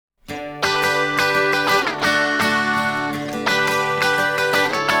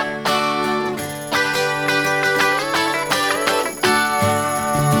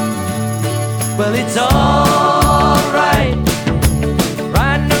it's alright.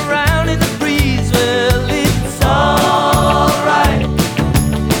 Riding around in the breeze, well, it's alright.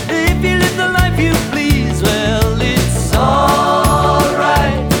 If you live the life you please, well, it's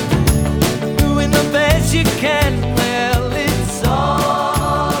alright. Doing the best you can, well, it's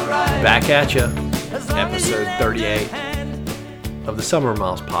alright. Back at you, episode 38 of the Summer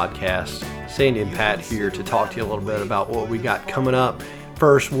Miles podcast. Sandy and Pat here to talk to you a little bit about what we got coming up.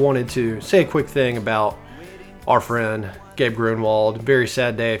 First, wanted to say a quick thing about our friend Gabe Grunwald. Very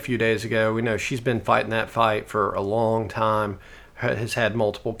sad day a few days ago. We know she's been fighting that fight for a long time, has had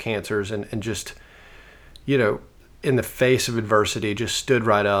multiple cancers, and just, you know, in the face of adversity, just stood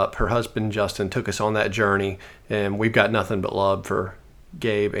right up. Her husband, Justin, took us on that journey, and we've got nothing but love for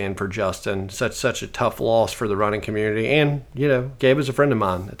Gabe and for Justin. Such a tough loss for the running community, and you know, Gabe is a friend of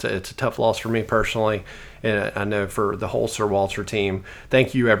mine. It's a tough loss for me personally, and I know for the whole Sir Walter team.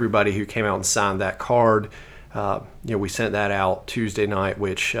 Thank you everybody who came out and signed that card. We sent that out Tuesday night,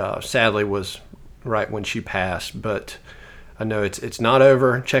 which sadly was right when she passed, but I know it's not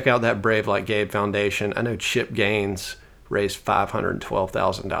over. Check out that Brave Like Gabe Foundation. I know Chip Gaines raised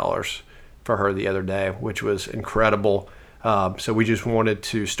 $512,000 for her the other day, which was incredible. So we just wanted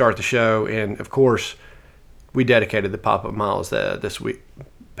to start the show, and of course, we dedicated the Pop-Up Miles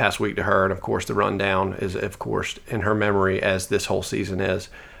past week to her, and of course, the rundown is, of course, in her memory as this whole season is.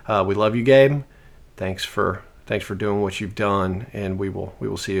 We love you, Gabe. Thanks for doing what you've done, and we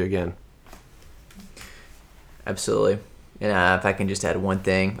will see you again. Absolutely. And if I can just add one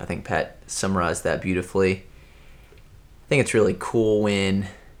thing, I think Pat summarized that beautifully. I think it's really cool when,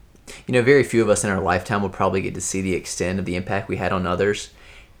 you know, very few of us in our lifetime will probably get to see the extent of the impact we had on others.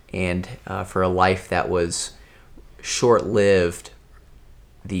 And for a life that was short-lived,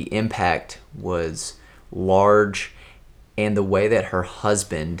 the impact was large. And the way that her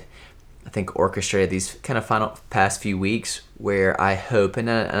husband, I think, orchestrated these kind of past few weeks, where I hope, and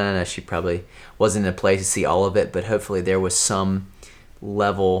I know she probably wasn't in a place to see all of it, but hopefully there was some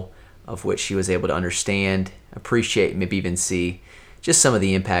level of which she was able to understand, appreciate, maybe even see just some of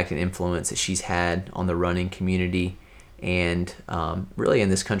the impact and influence that she's had on the running community and really in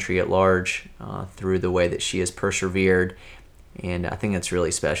this country at large through the way that she has persevered. And I think that's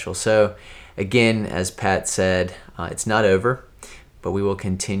really special. So again, as Pat said, it's not over, but we will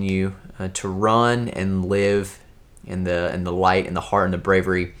continue to run and live in the light and the heart and the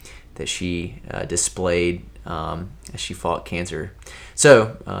bravery that she displayed as she fought cancer.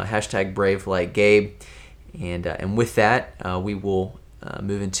 So hashtag Brave Like Gabe. And with that, we will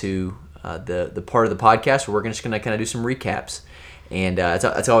move into the part of the podcast where we're just going to kind of do some recaps. And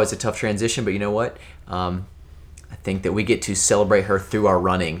it's always a tough transition, but you know what? I think that we get to celebrate her through our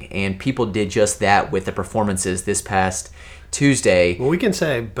running. And people did just that with the performances this past Tuesday. Well, we can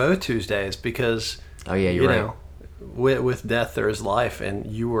say both Tuesdays because, oh yeah, you're right. With death there is life, and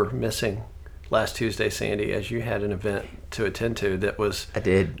you were missing last Tuesday, Sandy, as you had an event to attend to that was I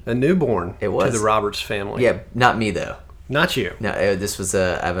did a newborn it was. to the Roberts family. Yeah, not me though. Not you. No, this was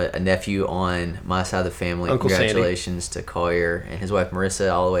I have a nephew on my side of the family. Uncle Congratulations Sandy. To Collier and his wife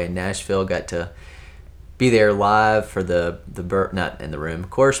Marissa, all the way in Nashville. Got to be there live for the birth, not in the room, of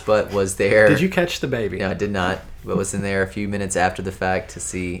course, but was there. Did you catch the baby? No, I did not, but was in there a few minutes after the fact to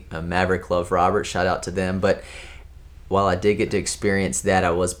see Maverick Love Roberts. Shout out to them. But while I did get to experience that,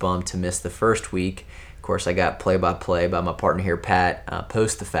 I was bummed to miss the first week. Of course, I got play-by-play by my partner here, Pat,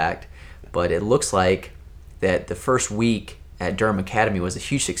 post the fact. But it looks like that the first week at Durham Academy was a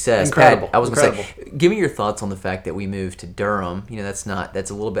huge success. Incredible. Pat, I was going to say, give me your thoughts on the fact that we moved to Durham. You know, that's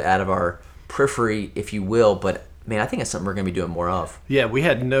a little bit out of our periphery, if you will, but man, I think it's something we're going to be doing more of. Yeah, we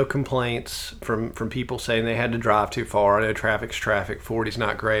had no complaints from people saying they had to drive too far. I know traffic's traffic, 40's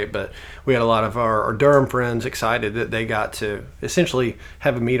not great, but we had a lot of our Durham friends excited that they got to essentially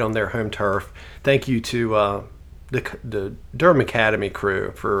have a meet on their home turf. Thank you to the Durham Academy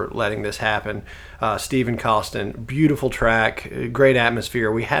crew for letting this happen. Stephen Costin, beautiful track, great atmosphere.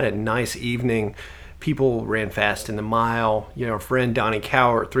 We had a nice evening. People ran fast in the mile. You know, our friend Donnie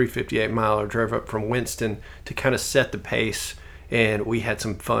Cowart, 358 miler, drove up from Winston to kind of set the pace, and we had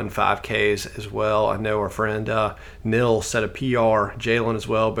some fun 5Ks as well. I know our friend Nils set a PR, Jalen as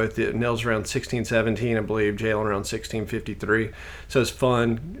well. Both Nils around 16:17, I believe, Jalen around 16:53. So it's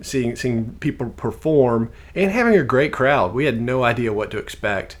fun seeing people perform and having a great crowd. We had no idea what to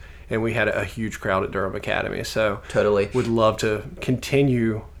expect, and we had a huge crowd at Durham Academy. So totally would love to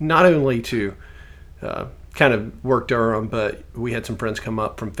continue not only to kind of worked Durham, but we had some friends come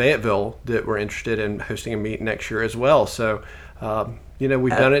up from Fayetteville that were interested in hosting a meet next year as well. So,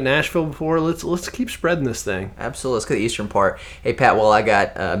 we've done it in Nashville before. Let's keep spreading this thing. Absolutely. Let's go to the eastern part. Hey, Pat, while I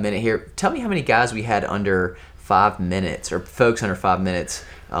got a minute here, tell me how many guys we had under 5 minutes, or folks under 5 minutes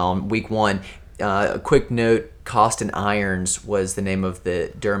week one. A quick note, Costin Irons was the name of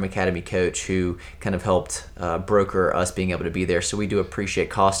the Durham Academy coach who kind of helped broker us being able to be there. So we do appreciate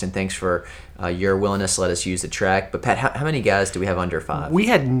Costin. Thanks for your willingness to let us use the track. But Pat, how many guys do we have under 5? We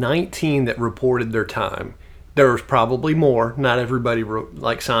had 19 that reported their time. There was probably more. Not everybody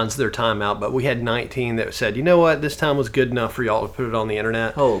signs their time out, but we had 19 that said, you know what, this time was good enough for y'all to put it on the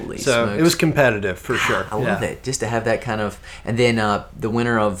internet. Holy So smokes. It was competitive for sure. I love it. Just to have that kind of, and then the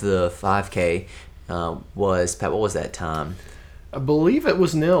winner of the 5K was, Pat, what was that time? I believe it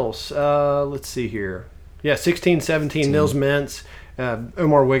was Nils. Let's see here. Yeah, 16-17, Nils Mintz.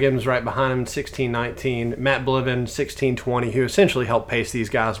 Omar Wiggins right behind him, 16-19. Matt Bliven, 16-20, who essentially helped pace these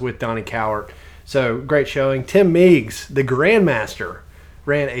guys with Donnie Cowart. So, great showing. Tim Meigs, the Grandmaster,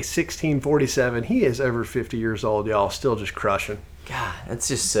 ran a 16:47. He is over 50 years old, y'all. Still just crushing. God, that's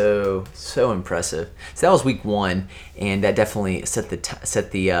just so impressive. So that was week one, and that definitely set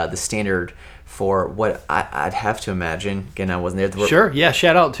the standard for what I'd have to imagine. Again, I wasn't there. Sure, yeah.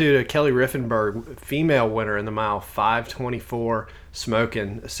 Shout out to Kelly Riffenberg, female winner in the mile, 5:24,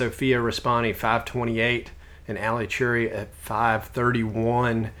 smoking. Sophia Raspani, 5:28, and Ali Churi at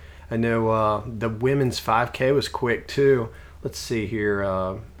 5:31. I know the women's 5K was quick too. Let's see here.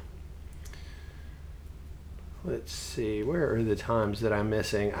 Let's see. Where are the times that I'm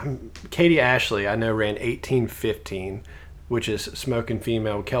missing? Katie Ashley, I know, ran 18:15, which is smoking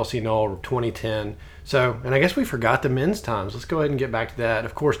female. Kelsey Knoll, 20:10. So, and I guess we forgot the men's times. Let's go ahead and get back to that.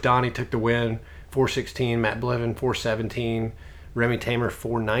 Of course, Donnie took the win, 4:16. Matt Bliven, 4:17. Remy Tamer,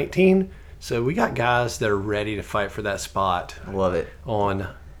 4:19. So we got guys that are ready to fight for that spot. I love it. On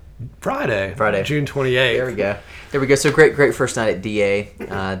Friday, June 28th. There we go. So great first night at DA.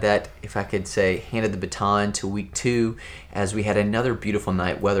 That, if I could say, handed the baton to week two, as we had another beautiful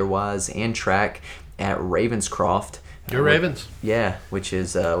night weather-wise and track at Ravenscroft. Go Ravens. Yeah, which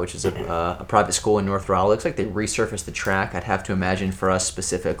is a private school in North Raleigh. Looks like they resurfaced the track, I'd have to imagine, for us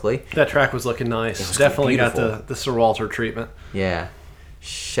specifically. That track was looking nice. It was definitely beautiful. got the Sir Walter treatment. Yeah.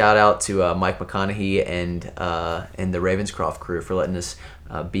 Shout out to Mike McConaughey and the Ravenscroft crew for letting us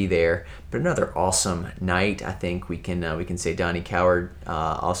be there. But another awesome night. I think we can say Donnie Cowart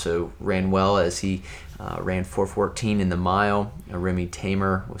also ran well, as he ran 4:14 in the mile. Remy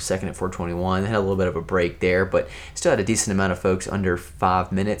Tamer was second at 4:21. They had a little bit of a break there, but still had a decent amount of folks under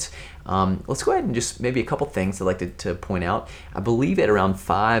 5 minutes. Let's go ahead and just maybe a couple things I'd like to point out. I believe at around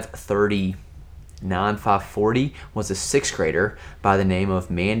 5:39, 5:40 was a sixth grader by the name of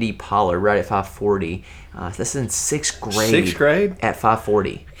Mandy Pollard, right at 5:40. This is in sixth grade. Sixth grade? At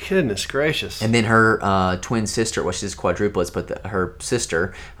 5:40. Goodness gracious. And then her twin sister, well, she's quadruplets, but her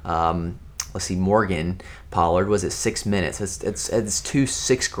sister, Morgan Pollard, was at 6 minutes. It's two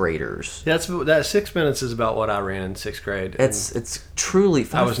sixth graders. That 6 minutes is about what I ran in sixth grade. It's truly.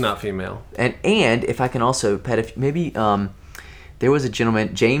 I was not female. And if I can also, Pat, if maybe there was a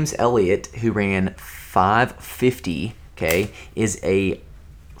gentleman, James Elliott, who ran 5:50. Okay, is a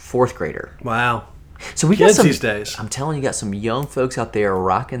fourth grader. Wow. So we Kids got these days. I'm telling you, got some young folks out there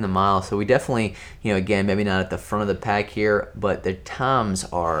rocking the mile. So we definitely, again, maybe not at the front of the pack here, but their times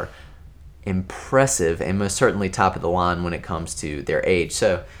are impressive and most certainly top of the line when it comes to their age.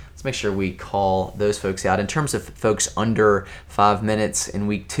 So let's make sure we call those folks out. In terms of folks under 5 minutes in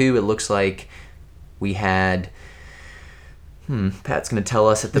week two, it looks like we had, Pat's going to tell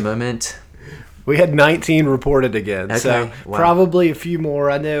us at the moment. We had 19 reported again. Okay. So Wow. probably a few more.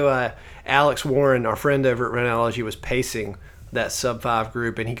 I know Alex Warren, our friend over at Rhinology, was pacing that sub-5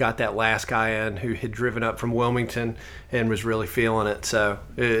 group, and he got that last guy in who had driven up from Wilmington and was really feeling it. So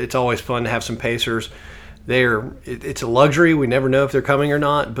it's always fun to have some pacers. It's a luxury. We never know if they're coming or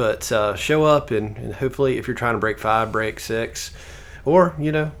not, but show up, and hopefully if you're trying to break 5, break 6. Or,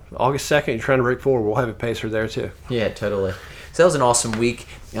 August 2nd, you're trying to break 4, we'll have a pacer there too. Yeah, totally. So that was an awesome week.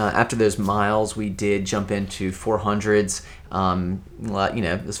 After those miles, we did jump into 400s.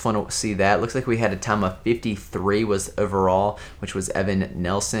 It was fun to see that. Looks like we had a time of 53 was overall, which was Evan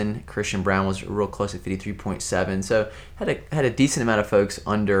Nelson. Christian Brown was real close at 53.7. So had a decent amount of folks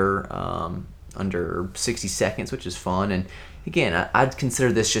under 60 seconds, which is fun. And again, I'd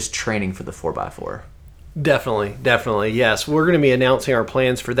consider this just training for the 4x4. Definitely, yes. We're going to be announcing our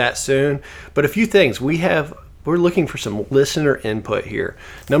plans for that soon. But a few things. We're looking for some listener input here.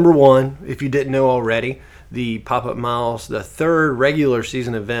 Number one, if you didn't know already, the Pop-Up Miles, the third regular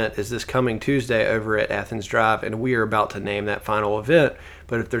season event, is this coming Tuesday over at Athens Drive, and we are about to name that final event.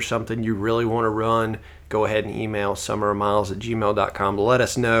 But if there's something you really want to run, go ahead and email summermiles@gmail.com to let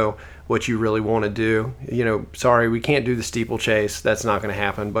us know what you really want to do. Sorry, we can't do the steeplechase. That's not going to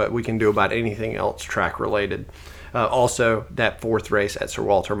happen, but we can do about anything else track related. Also, that fourth race at Sir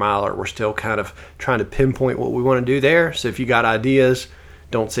Walter Miler, we're still kind of trying to pinpoint what we want to do there. So if you got ideas,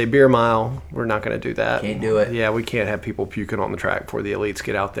 don't say beer mile. We're not going to do that. Can't do it. Yeah, we can't have people puking on the track before the elites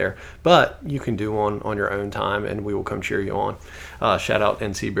get out there. But you can do one on your own time, and we will come cheer you on. Shout out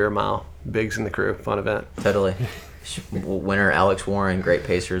NC Beer Mile. Biggs and the crew. Fun event. Totally. Winner Alex Warren, great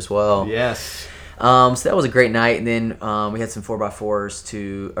pacer as well. Yes. So that was a great night, and then we had some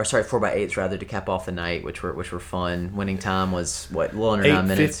 4x8s rather to cap off the night, which were fun. Winning time was a little under 9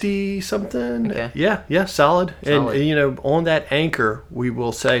 minutes. 8:50 something. Okay. Yeah, solid. And on that anchor, we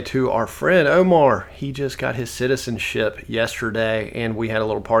will say to our friend Omar, he just got his citizenship yesterday, and we had a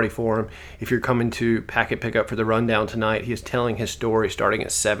little party for him. If you're coming to packet pickup for the rundown tonight, he is telling his story starting at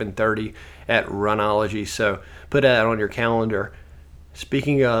 7:30 at Runology. So put that on your calendar.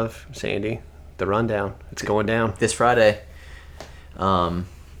 Speaking of Sandy. The rundown. It's going down this Friday. Talk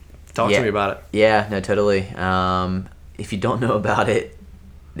to me about it. Yeah, no, totally. If you don't know about it,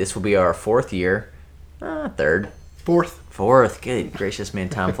 this will be our fourth year. Fourth. Good gracious, man.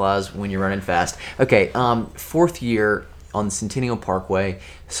 Time flies when you're running fast. Okay, fourth year on the Centennial Parkway.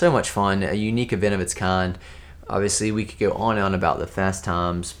 So much fun. A unique event of its kind. Obviously, we could go on and on about the fast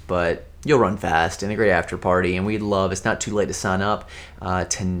times, but you'll run fast and a great after party. And we'd love, it's not too late to sign up.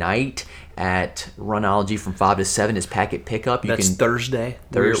 Tonight at Runology from 5 to 7 is packet pickup. That's Thursday.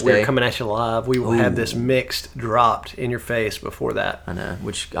 Thursday. We're coming at you live. We will have this mixed dropped in your face before that. I know,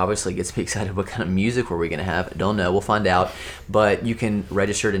 which obviously gets me excited. What kind of music were we going to have? I don't know. We'll find out. But you can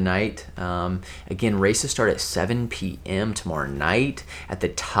register tonight. Again, races start at 7 p.m. tomorrow night at the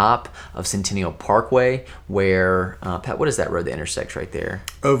top of Centennial Parkway where, Pat, what is that road that intersects right there?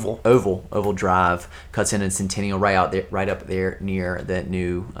 Oval Drive cuts in Centennial right up there near the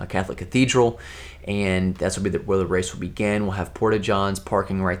new Catholic Cathedral, and that's will be where the race will begin. We'll have Porta Johns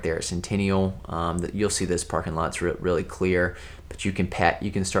parking right there at Centennial. You'll see this parking lot's really clear, but you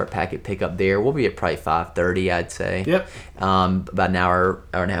can start packet pickup there. We'll be at probably 5:30, I'd say. Yep. About an hour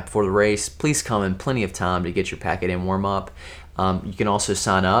and a half before the race. Please come in plenty of time to get your packet and warm up. You can also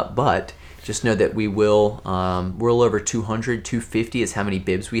sign up, but just know that we will, we're a little over 250 is how many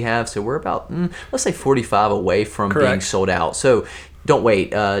bibs we have. So we're about, let's say 45 away from being sold out. So don't wait.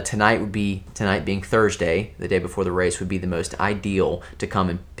 Tonight being Thursday, the day before the race, would be the most ideal to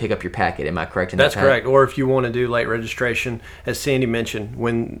come and pick up your packet. Am I correct in that? That's correct. Or if you want to do late registration, as Sandy mentioned,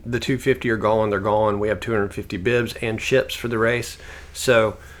 when the 250 are gone, they're gone. We have 250 bibs and chips for the race.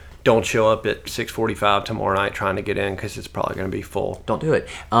 So don't show up at 6:45 tomorrow night trying to get in because it's probably going to be full. Don't do it.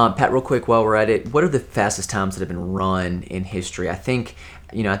 Pat, real quick while we're at it, what are the fastest times that have been run in history? I think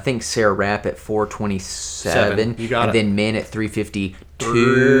Sarah Rapp at 4:27, and then men at 3:52,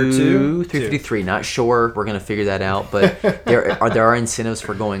 3:53. Not sure. We're going to figure that out. But there are incentives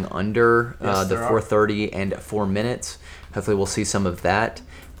for going under the 4:30 and 4 minutes. Hopefully, we'll see some of that.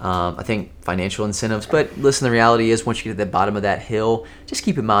 I think financial incentives. But listen, the reality is once you get to the bottom of that hill, just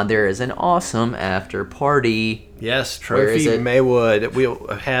keep in mind there is an awesome after party. Yes, Trophy Maywood. We'll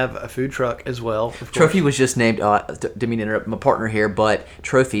have a food truck as well. Trophy was just named, didn't mean to interrupt my partner here, but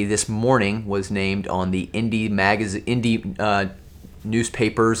Trophy this morning was named on the Indy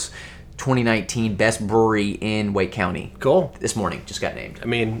newspapers 2019 Best Brewery in Wake County. Cool. This morning, just got named. I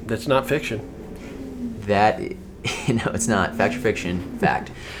mean, that's not fiction. It's not. Fact or fiction? Fact.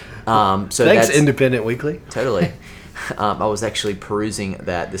 So thanks, Independent Weekly. Totally. I was actually perusing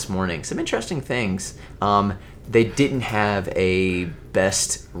that this morning. Some interesting things. They didn't have a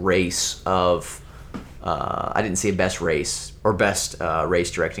best race of... I didn't see a best race or best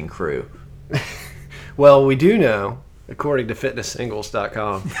race directing crew. Well, we do know, according to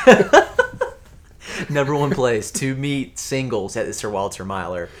fitnesssingles.com. Number one place to meet singles at the Sir Walter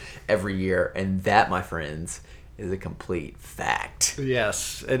Miler every year. And that, my friends, is a complete fact.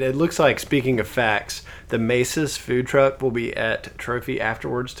 Yes. It looks like, speaking of facts, the Mace's food truck will be at Trophy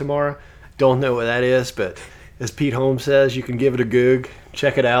afterwards tomorrow. Don't know what that is, but as Pete Holmes says, you can give it a goog.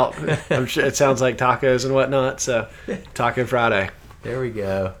 Check it out. I'm sure it sounds like tacos and whatnot. So, Taco Friday. There we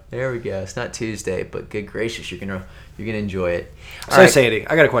go. It's not Tuesday, but good gracious, you're gonna enjoy it. All right, Sandy,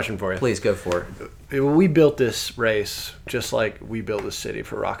 I got a question for you. Please go for it. We built this race just like we built this city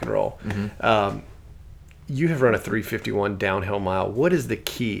for rock and roll. Mm-hmm. You have run a 3:51 downhill mile. What is the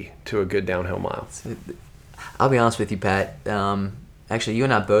key to a good downhill mile? I'll be honest with you, Pat. Actually, you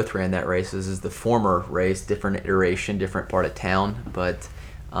and I both ran that race. This is the former race, different iteration, different part of town, but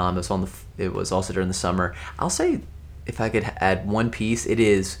it was also during the summer. I'll say, if I could add one piece, it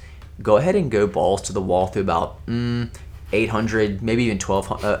is go ahead and go balls to the wall through about 800, maybe even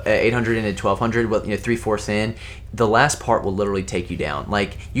 800 into 1200, 3/4 in. The last part will literally take you down.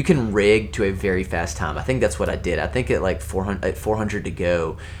 Like, you can rig to a very fast time. I think that's what I did. I think at like 400 to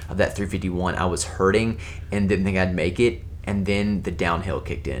go of that 351, I was hurting and didn't think I'd make it. And then the downhill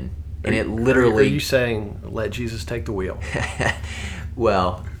kicked in. And it literally... Are you saying, let Jesus take the wheel?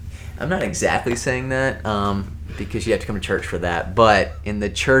 Well, I'm not exactly saying that, because you have to come to church for that. But in the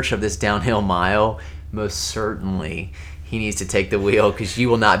church of this downhill mile, most certainly he needs to take the wheel, because you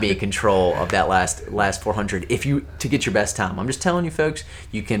will not be in control of that last 400 to get your best time. I'm just telling you, folks,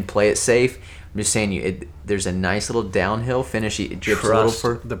 you can play it safe. I'm just saying there's a nice little downhill finish. It drips Trust a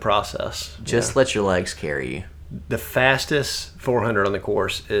little for the process. Just let your legs carry you. The fastest 400 on the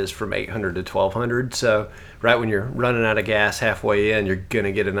course is from 800 to 1200. So right when you're running out of gas halfway in, you're going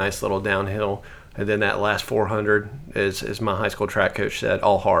to get a nice little downhill. And then that last 400, as my high school track coach said,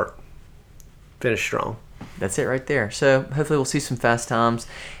 all heart. Finish strong. That's it right there. So hopefully we'll see some fast times.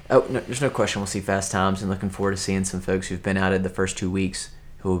 Oh, no, there's no question we'll see fast times, and looking forward to seeing some folks who've been out of the first 2 weeks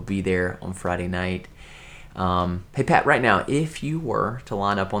who will be there on Friday night. Hey, Pat, right now, if you were to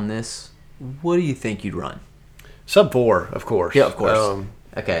line up on this, what do you think you'd run? Sub 4, of course. Yeah, of course.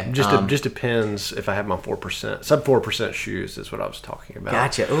 Okay. Just depends if I have my 4%. Sub 4% shoes is what I was talking about.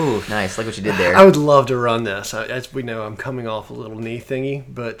 Gotcha. Ooh, nice. Like what you did there. I would love to run this. As we know, I'm coming off a little knee thingy,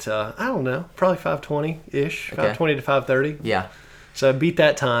 but I don't know. Probably 520-ish, 520 to 530. Yeah. So beat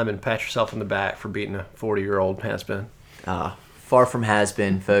that time and pat yourself on the back for beating a 40-year-old has-been. Far from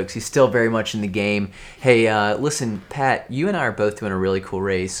has-been, folks. He's still very much in the game. Hey, listen, Pat, you and I are both doing a really cool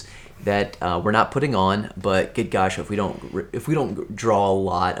race that we're not putting on, but good gosh, if we don't draw a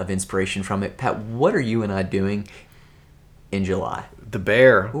lot of inspiration from it, Pat, what are you and I doing in July? The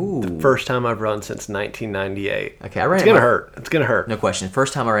Bear. Ooh. The first time I've run since 1998. Okay, I ran It's gonna hurt. It's gonna hurt. No question.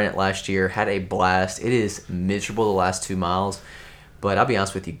 First time I ran it last year, had a blast. It is miserable the last 2 miles, but I'll be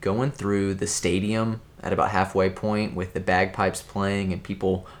honest with you, going through the stadium at about halfway point with the bagpipes playing and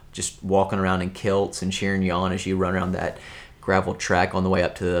people just walking around in kilts and cheering you on as you run around that gravel track on the way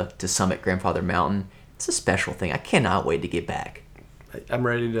up to Summit Grandfather Mountain. It's a special thing. I cannot wait to get back. I'm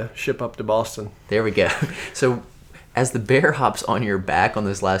ready to ship up to Boston. There we go. So as the Bear hops on your back on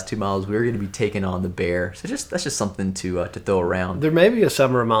those last 2 miles, we're going to be taking on the Bear. So that's just something to throw around. There may be a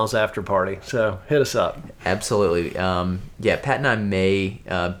Summer of Miles after party, so hit us up. Absolutely. Yeah, Pat and I may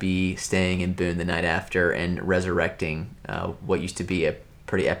be staying in Boone the night after and resurrecting what used to be a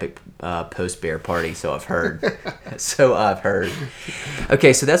pretty epic post-Bear party, so I've heard.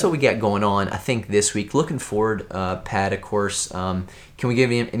 Okay, so that's what we got going on, I think, this week. Looking forward, Pat, of course. Can we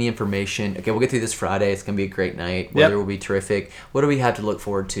give you any information? Okay, we'll get through this Friday. It's going to be a great night. Weather will be terrific. What do we have to look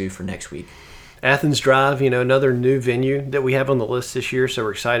forward to for next week? Athens Drive, another new venue that we have on the list this year, so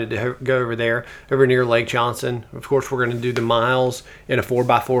we're excited to go over there, over near Lake Johnson. Of course, we're going to do the miles in a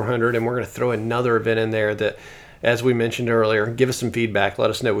 4x400, and we're going to throw another event in there that, as we mentioned earlier, give us some feedback. Let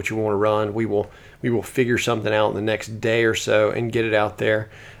us know what you want to run. We will figure something out in the next day or so and get it out there.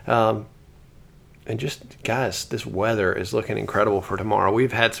 And just, guys, this weather is looking incredible for tomorrow.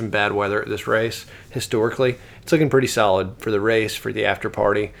 We've had some bad weather at this race historically. It's looking pretty solid for the race, for the after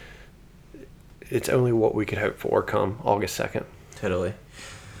party. It's only what we could hope for come August 2nd. Totally.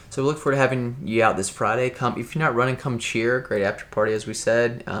 So we look forward to having you out this Friday. If you're not running, come cheer. Great after party, as we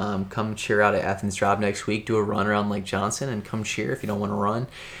said. Come cheer out at Athens Drive next week. Do a run around Lake Johnson and come cheer if you don't want to run.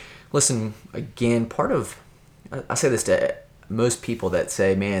 Listen, again, I say this to most people that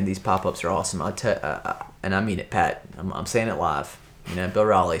say, man, these pop-ups are awesome. And I mean it, Pat. I'm saying it live. Bill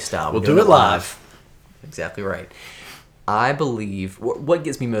Raleigh style. We'll do it live. Exactly right. I believe what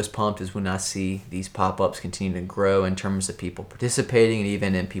gets me most pumped is when I see these pop-ups continue to grow in terms of people participating and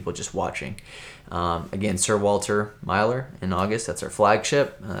even in people just watching. Again, Sir Walter Myler in August. That's our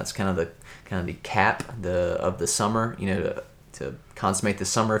flagship. That's kind of the cap of the summer. To consummate the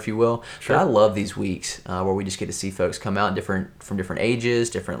summer, if you will. Sure. But I love these weeks where we just get to see folks come out from different ages,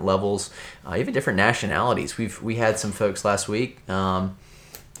 different levels, even different nationalities. We had some folks last week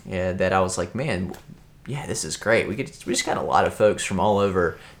that I was like, man. Yeah, this is great. We just got a lot of folks from all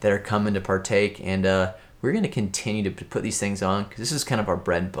over that are coming to partake, and we're going to continue to put these things on because this is kind of our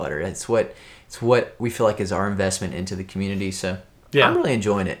bread and butter. It's what we feel like is our investment into the community. So yeah, I'm really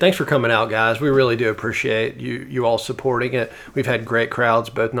enjoying it. Thanks for coming out, guys. We really do appreciate you all supporting it. We've had great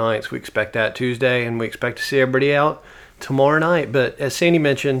crowds both nights. We expect that Tuesday, and we expect to see everybody out tomorrow night. But as Sandy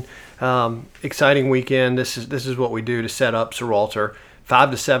mentioned, exciting weekend. This is what we do to set up Sir Walter.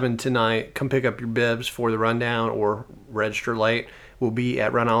 5 to 7 tonight. Come pick up your bibs for the rundown or register late. We'll be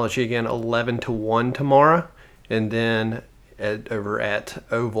at Runology again 11 to 1 tomorrow. And then over at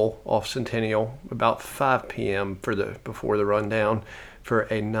Oval off Centennial about 5 p.m. before the rundown for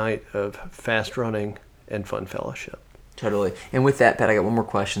a night of fast running and fun fellowship. Totally. And with that, Pat, I got one more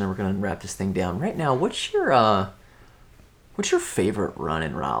question, then we're going to wrap this thing down. Right now, what's your favorite run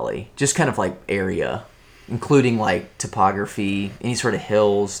in Raleigh? Just kind of like area, including like topography, any sort of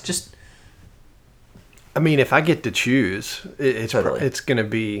hills, just... I mean, if I get to choose, it's Totally. it's going to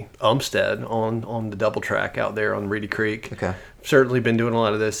be Umstead on the double track out there on Reedy Creek. Okay. Certainly been doing a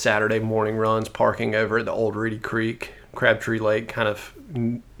lot of those Saturday morning runs, parking over at the old Reedy Creek, Crabtree Lake kind of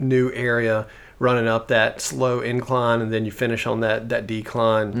new area, running up that slow incline, and then you finish on that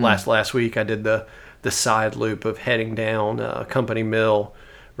decline. Last week I did the side loop of heading down Company Mill,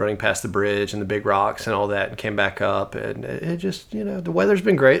 running past the bridge and the big rocks and all that, and came back up. And it just, the weather's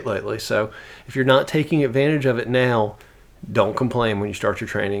been great lately. So if you're not taking advantage of it now, don't complain when you start your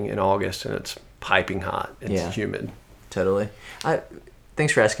training in August and it's piping hot. It's humid. Totally.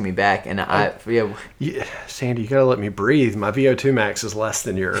 Thanks for asking me back. And Yeah, Sandy, you got to let me breathe. My VO2 max is less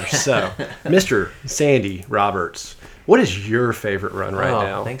than yours. So, Mr. Sandy Roberts, what is your favorite run right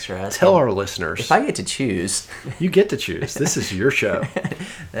now? Thanks for asking. Tell our listeners. If I get to choose... You get to choose. This is your show.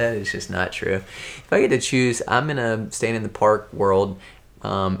 That is just not true. If I get to choose, I'm going to stay in the park world.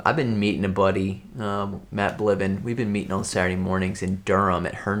 I've been meeting a buddy, Matt Bliven. We've been meeting on Saturday mornings in Durham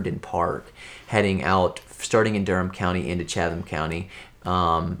at Herndon Park, heading out, starting in Durham County into Chatham County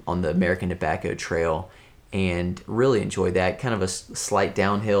on the American Tobacco Trail, and really enjoyed that. Kind of a slight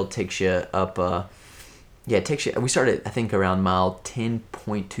downhill, takes you up... we started, I think, around mile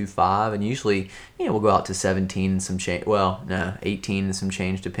 10.25, and usually, we'll go out to 17 and some change. Well, no, 18 and some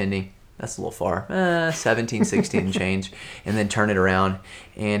change, depending. That's a little far. 17, 16 and change, and then turn it around.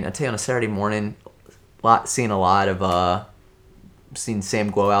 And I tell you, on a Saturday morning, seeing a lot of, seen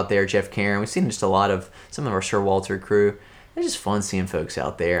Sam Guo out there, Jeff Karen. We've seen just a lot of some of our Sir Walter crew. It's just fun seeing folks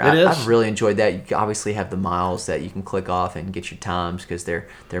out there. I've really enjoyed that. You obviously have the miles that you can click off and get your times because they're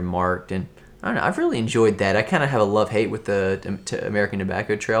marked, and I don't know. I've really enjoyed that. I kind of have a love-hate with the American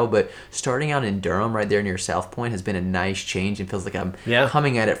Tobacco Trail, but starting out in Durham, right there near South Point, has been a nice change and feels like I'm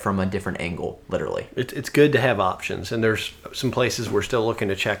coming at it from a different angle, literally. It's good to have options, and there's some places we're still looking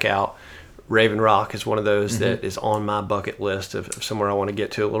to check out. Raven Rock is one of those that is on my bucket list of somewhere I want to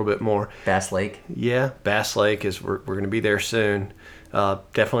get to a little bit more. Bass Lake. Yeah, Bass Lake is we're going to be there soon.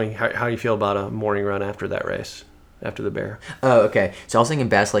 Definitely. How do you feel about a morning run after that race? After the Bear. Oh, okay. So I was thinking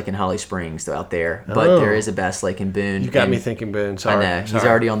Bass Lake and Holly Springs out there, but there is a Bass Lake in Boone. You got me thinking Boone. Sorry. I know. He's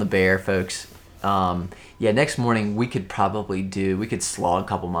already on the Bear, folks. Next morning we could slog a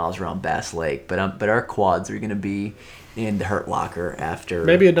couple miles around Bass Lake, but our quads are going to be in the Hurt Locker after.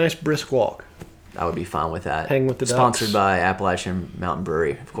 Maybe a nice brisk walk. I would be fine with that. Hang with the ducks. Sponsored by Appalachian Mountain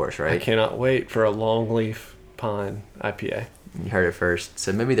Brewery, of course, right? I cannot wait for a Longleaf Pine IPA. You heard it first.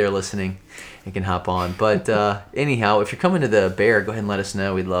 So maybe they're listening and can hop on. But anyhow, if you're coming to the Bear, go ahead and let us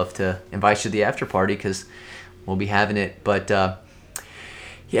know. We'd love to invite you to the after party because we'll be having it. But I'll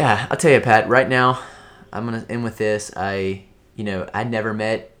tell you, Pat, right now I'm going to end with this. I never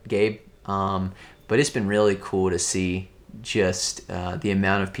met Gabe, but it's been really cool to see just the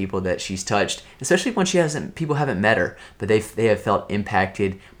amount of people that she's touched, especially when people haven't met her, but they have felt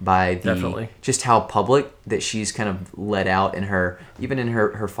impacted by just how public that she's kind of let out in her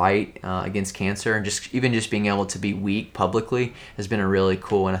fight against cancer, and just being able to be weak publicly has been a really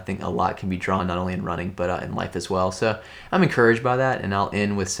cool, and I think a lot can be drawn not only in running but in life as well. So I'm encouraged by that, and I'll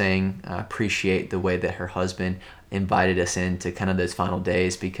end with saying I appreciate the way that her husband invited us into kind of those final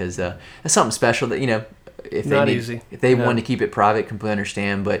days, because it's something special that if they wanted to keep it private, completely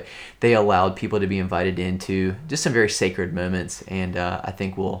understand, but they allowed people to be invited into just some very sacred moments, and I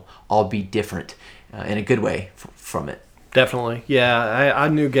think we'll all be different in a good way from it. Definitely. Yeah, I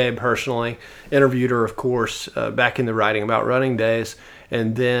knew Gabe personally, interviewed her, of course, back in the Writing About Running days,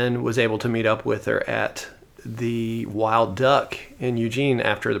 and then was able to meet up with her at the Wild Duck in Eugene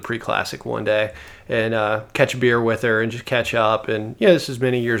after the pre-classic one day, and catch a beer with her and just catch up. And this is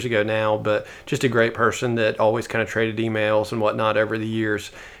many years ago now, but just a great person that always kind of traded emails and whatnot over the years,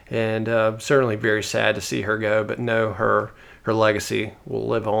 and certainly very sad to see her go, but know her legacy will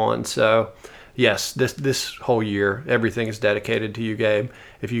live on. So yes, this whole year everything is dedicated to you, Gabe.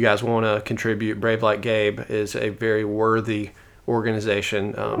 If you guys want to contribute, Brave Like Gabe is a very worthy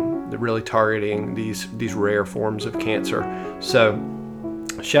organization, really targeting these rare forms of cancer. So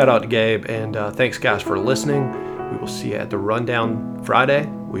shout out to Gabe, and thanks guys for listening. We will see you at the Rundown Friday.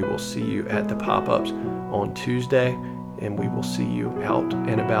 We will see you at the pop-ups on Tuesday. And we will see you out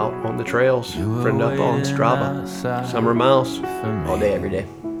and about on the trails. Friend up on Strava. Summer Miles. All day, every day.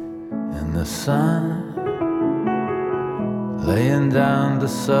 In the sun, laying down to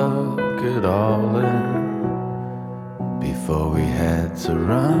soak it all in. Before we had to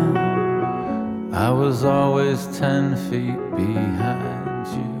run, I was always 10 feet behind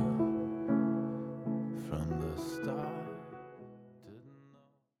you from the start.